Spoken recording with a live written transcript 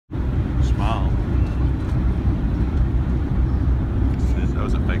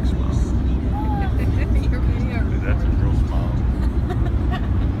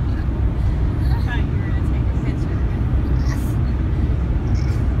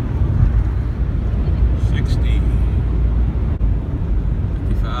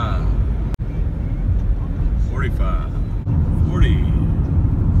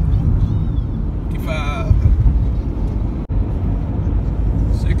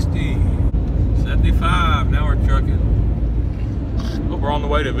we're on the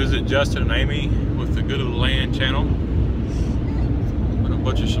way to visit Justin and Amy with the Good of the Land channel. We're gonna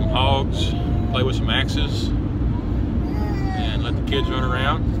butcher some hogs, play with some axes, and let the kids run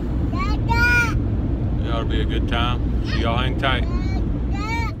around. It ought to be a good time. So y'all hang tight.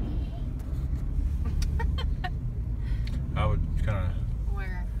 I would kind of.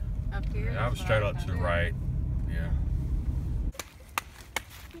 Where? Up here? I would straight up to the right. Yeah.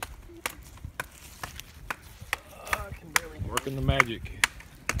 Working the magic.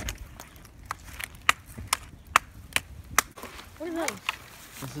 What are those?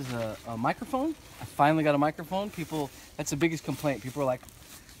 This is a microphone. I finally got a microphone. People, that's the biggest complaint. People are like,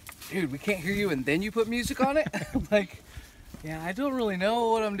 dude, we can't hear you and then you put music on it? Like, yeah, I don't really know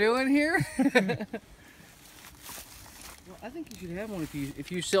what I'm doing here. Well, I think you should have one.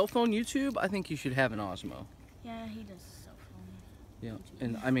 If you cell phone YouTube, I think you should have an Osmo. Yeah, he does cell phone. Yeah,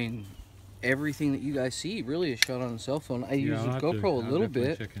 and I mean, everything that you guys see really is shot on a cell phone. I use a GoPro a little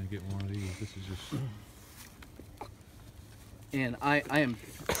bit. Checking to get one of these. This is just. And I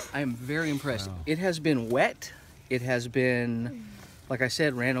am very impressed. Wow. It has been wet. It has been, like I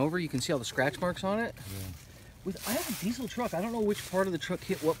said, ran over. You can see all the scratch marks on it. Yeah. I have a diesel truck. I don't know which part of the truck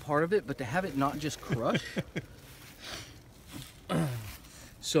hit what part of it, but to have it not just crush.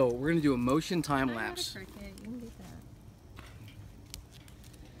 So we're gonna do a motion time lapse.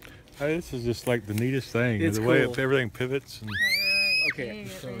 Hey, this is just like the neatest thing. It's the way cool. everything pivots. And Okay.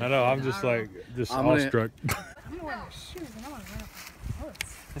 I know. I'm just like awestruck. I'm gonna wear my shoes and I'm gonna run up my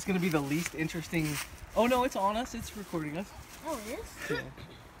clothes. It's gonna be the least interesting. Oh no, it's on us. It's recording us. Oh, it is? Yeah.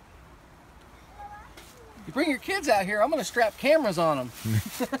 You bring your kids out here, I'm gonna strap cameras on them.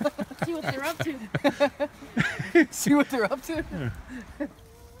 See what they're up to. See what they're up to?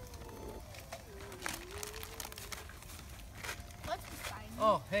 What's beside me?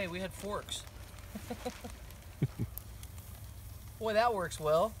 Oh, hey, we had forks. Boy, that works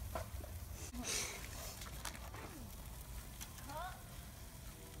well.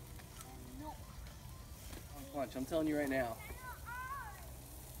 Watch, I'm telling you right now.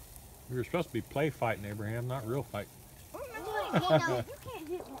 We were supposed to be play fighting, Abraham, not real fight. You can't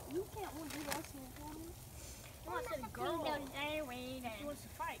do us. He wants to go. He wants to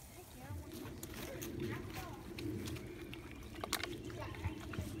fight.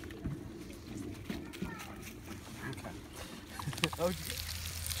 Oh,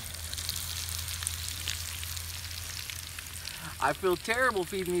 I feel terrible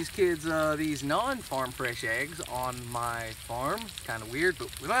feeding these kids these non-farm fresh eggs on my farm. It's kind of weird, but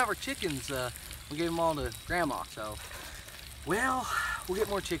we don't have our chickens. We gave them all to Grandma, so. Well, we'll get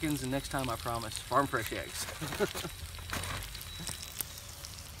more chickens, and next time I promise, farm fresh eggs.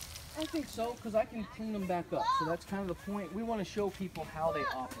 I think so, because I can clean them back up. So that's kind of the point. We want to show people how they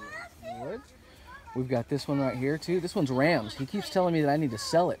operate. We've got this one right here too. This one's Rams. He keeps telling me that I need to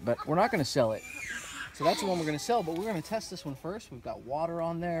sell it, but we're not going to sell it. So that's the one we're going to sell, but we're going to test this one first. We've got water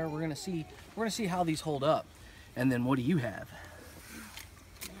on there. We're going to see how these hold up. And then what do you have?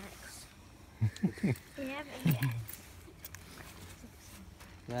 We have a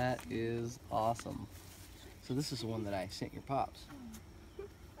That is awesome. So this is the one that I sent your pops.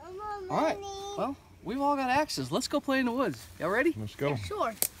 All right. Well, we've all got axes. Let's go play in the woods. Y'all ready? Let's go.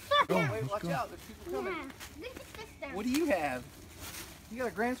 Sure. Oh, wait, watch out. There's people coming. Look at this down. What do you have? You got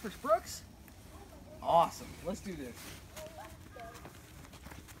a Gransford Brooks? Awesome. Let's do this.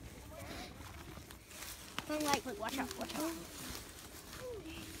 Look, watch out, watch out.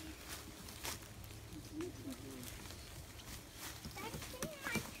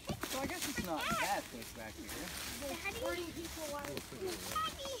 So I guess it's not that thick back here. 40 people want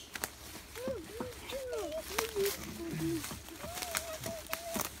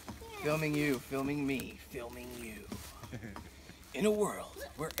Filming you, filming me, filming you. In a world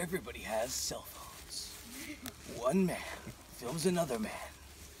where everybody has cell phones, one man films another man,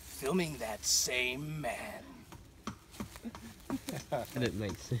 filming that same man. And it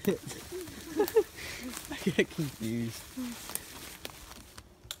makes sense. I get confused.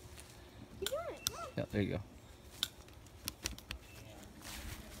 Yeah, there you go.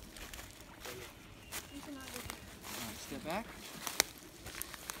 Step back.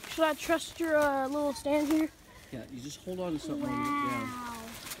 Should I trust your little stand here? Yeah, you just hold on to something when you get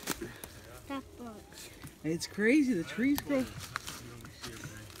down. That bugs. It's crazy, the trees grow.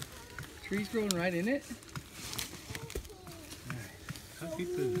 Trees growing right in it. Come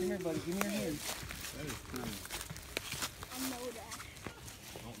here, buddy, give me your hand. That is cool. I know that.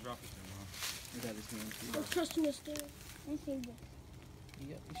 Don't drop it there, Mom. I got his hand. I'm trusting this stand. I think this.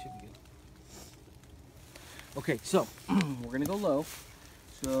 Yep, you should be good. Okay, so we're gonna go low.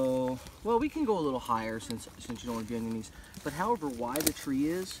 So, well, we can go a little higher since you don't want to be on your knees. But however wide the tree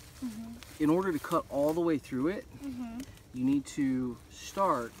is, in order to cut all the way through it, you need to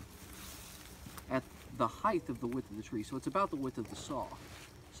start at the height of the width of the tree. So it's about the width of the saw,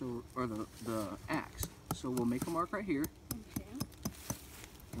 so or the axe. So we'll make a mark right here,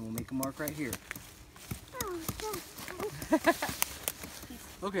 and we'll make a mark right here.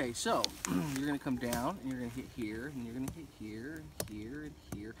 Okay, so you're going to come down and you're going to hit here and you're going to hit here and here and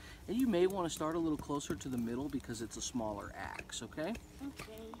here. And you may want to start a little closer to the middle because it's a smaller axe, okay? Okay.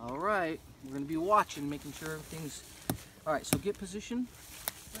 All right, we're going to be watching, making sure everything's... All right, so get position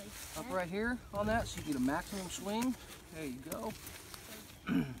up right here on that so you get a maximum swing. There you go.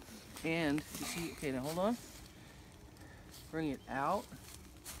 And you see, okay, now hold on. Bring it out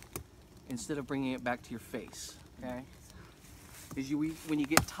instead of bringing it back to your face, okay? Is when you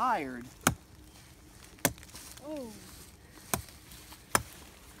get tired. Oh.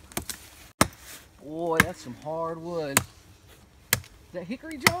 Boy, that's some hard wood. Is that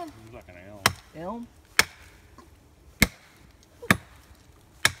hickory, John? It's like an elm. Elm?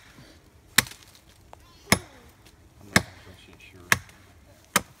 I'm not 100% sure.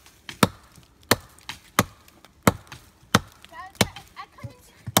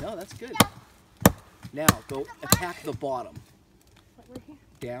 No, that's good. Now, go attack the bottom.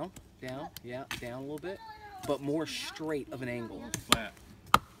 Down, down, yeah, down a little bit. But more straight of an angle. Flat.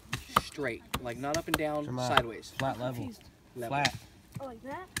 Straight, like not up and down, Come on. sideways. Flat level. Level. Flat. Oh, like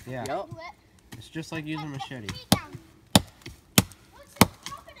that? Yeah. Yep. It's just like using a machete.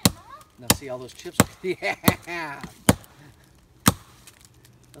 Now see all those chips? Yeah!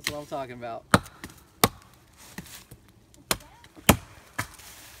 That's what I'm talking about.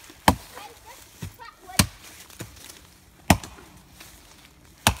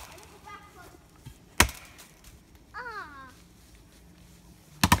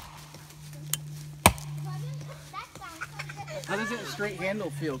 How does that straight handle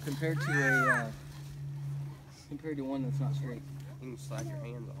feel compared to one that's not straight? You can slide your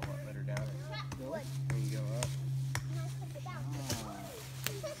hands a lot better down it Really? when you go up.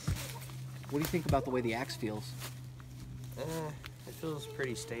 What do you think about the way the axe feels? It feels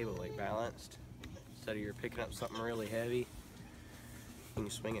pretty stable, like balanced. Instead of you're picking up something really heavy, you can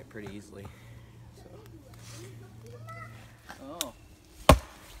swing it pretty easily. So. Oh.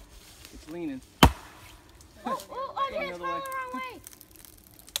 It's leaning. Oh, it's falling the Another way. wrong way.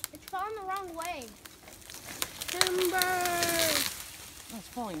 It's falling the wrong way. Timber. Oh, it's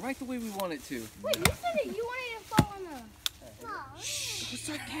falling right the way we want it to. Wait, you said that you wanted to fall in the... Shh.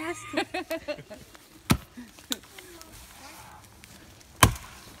 Sarcastic.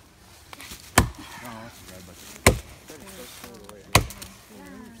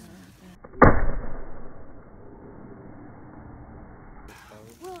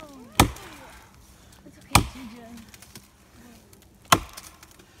 Whoa. It's okay, TJ.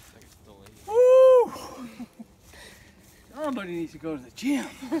 Woo! Somebody needs to go to the gym.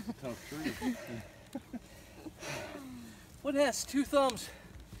 What has two thumbs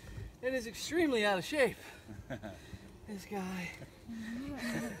and is extremely out of shape? This guy.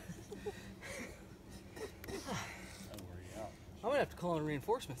 I'm gonna have to call in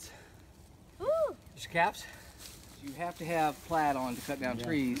reinforcements. Ooh. Mr. Caps, you have to have plaid on to cut down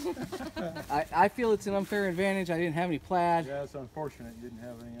trees. I feel it's an unfair advantage. I didn't have any plaid. Yeah, it's unfortunate you didn't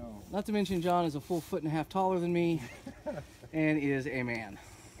have any on. Not to mention John is a full 1.5 feet taller than me and is a man.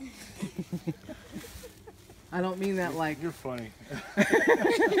 I don't mean that like... You're funny.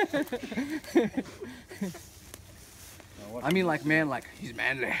 I mean like man, like he's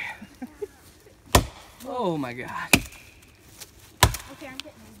manly. Oh my God. Okay, I'm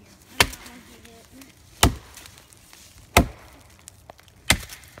getting in here. I'm not going to get it.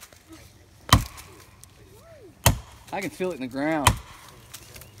 I can feel it in the ground.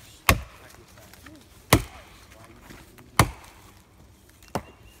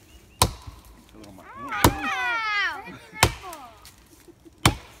 Ow! I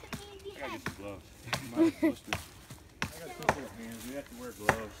gotta get the gloves. Mine are blistered. I got sensitive hands. We have to wear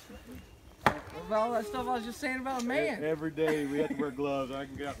gloves. About all that stuff I was just saying about a man. Every day we have to wear gloves. I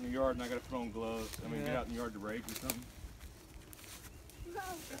can get out in the yard and I gotta put on gloves. I mean, get out in the yard to rake or something.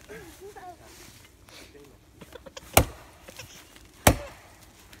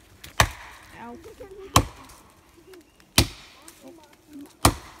 Ow.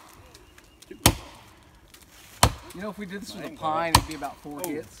 You know, if we did this with a pine, it'd be about 4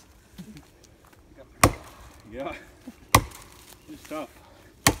 hits. Yeah. It's tough.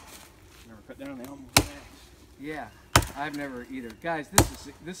 Never cut down the elm. Yeah, I've never either. Guys,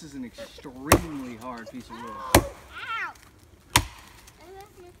 this is an extremely hard piece of wood. Ow!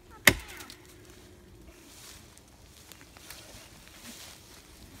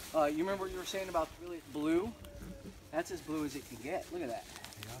 You remember what you were saying about really blue? That's as blue as it can get. Look at that.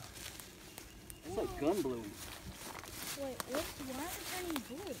 It's like gun blue. Wait, why is it turning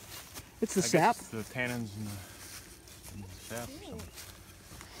blue? It's the I sap. guess it's the tannins and the sap. or something.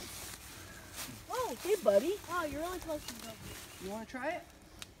 Oh, hey, buddy. Oh, you're really close to broken. You want to try it?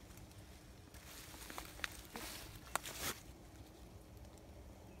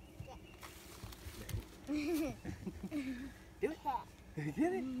 Do it.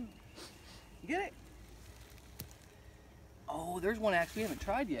 Get it. Get it. Oh, there's one axe we haven't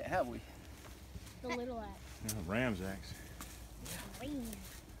tried yet, have we? The little axe. Yeah, ram's axe.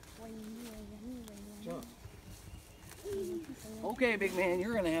 Okay, big man,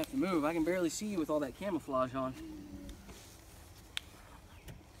 you're gonna have to move. I can barely see you with all that camouflage on.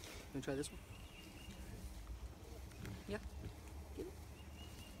 Wanna try this one? Yeah. Get it.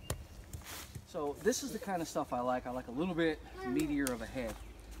 So this is the kind of stuff I like. I like a little bit meatier of a head.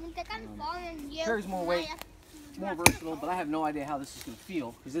 Carries more weight, more versatile, but I have no idea how this is gonna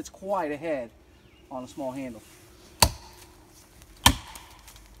feel because it's quite a head on a small handle.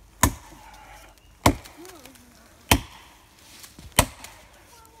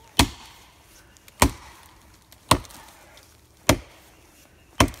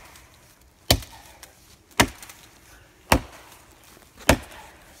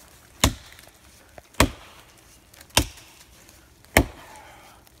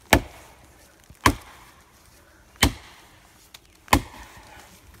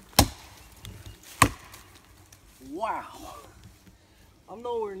 Wow, I'm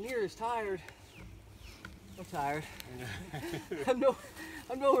nowhere near as tired. I'm tired.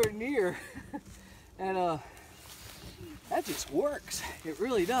 I'm nowhere near. And that just works. It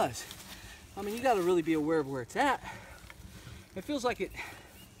really does. I mean, you got to really be aware of where it's at. It feels like it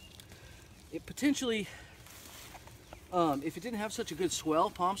potentially, if it didn't have such a good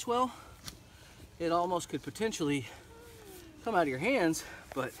swell, palm swell, it almost could potentially come out of your hands,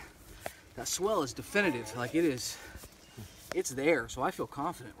 but that swell is definitive. Like it is, it's there, so I feel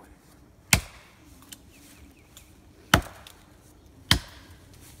confident with it.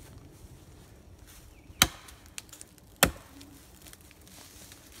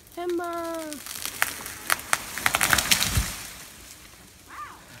 Timber.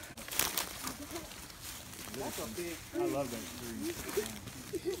 That's a big. I love that tree.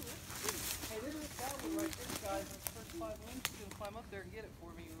 Hey, there's a salad right there, guys. The first 5 minutes, you can climb up there and get it for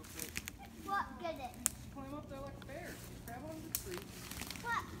me real quick. What? Get it. Climb up there like a bear. Just grab onto the tree.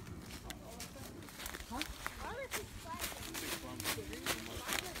 What? Huh? Why does it flag?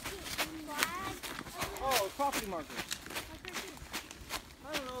 Oh, property markers.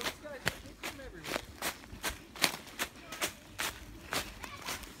 I don't know. These guys they come everywhere.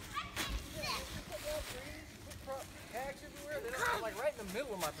 Tags everywhere. They don't like right in the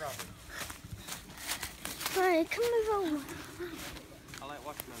middle of my property. Alright, come move over. I like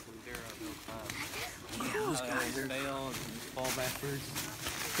watching those Enduro go climb. Yeah, those guys are. Fail and fall backwards.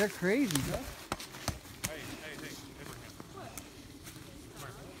 They're crazy, bro. Hey, Abraham. What? Come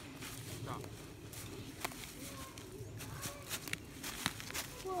here. Stop.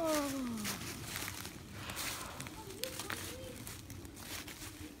 Whoa.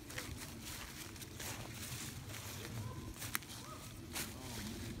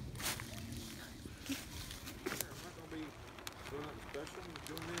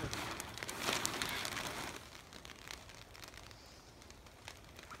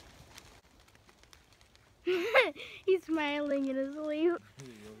 He's smiling in his sleep.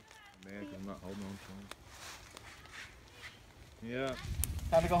 Man, I'm not holding on to him. Yeah.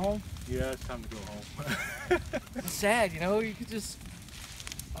 Time to go home? Yeah, it's time to go home. It's sad, you know, you could just,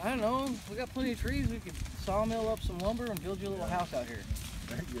 I don't know, we got plenty of trees, we could sawmill up some lumber and build you a little house out here.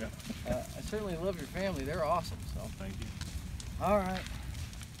 Thank you. I certainly love your family, they're awesome, so. Thank you. All right.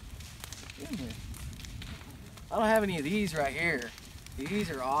 I don't have any of these right here. These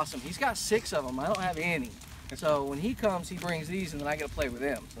are awesome. He's got 6 of them, I don't have any. So when he comes, he brings these and then I get to play with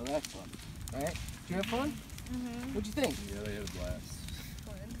them, so that's fun, right? Did you have fun? Mm-hmm. What'd you think? Yeah, they had a blast.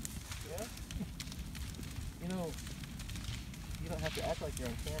 Yeah? You know, you don't have to act like you're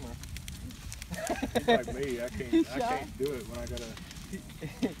on camera. He's like me. I can't do it when I gotta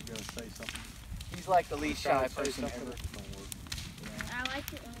say something. He's like the least shy person something. ever. Don't work. I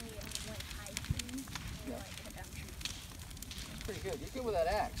like it when we like hiking Yeah. or like cut down trees. That's pretty good. You're good with that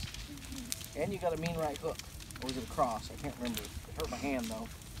axe. And you got a mean right hook. Or was it a cross? I can't remember. It hurt my hand though.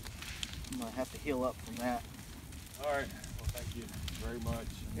 I'm gonna have to heal up from that. All right. Well, thank you very much.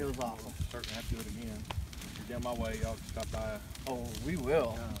 It was awesome. We'll certainly have to do it again. If you're down my way, y'all can stop by. Oh, we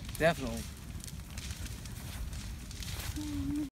will. Definitely.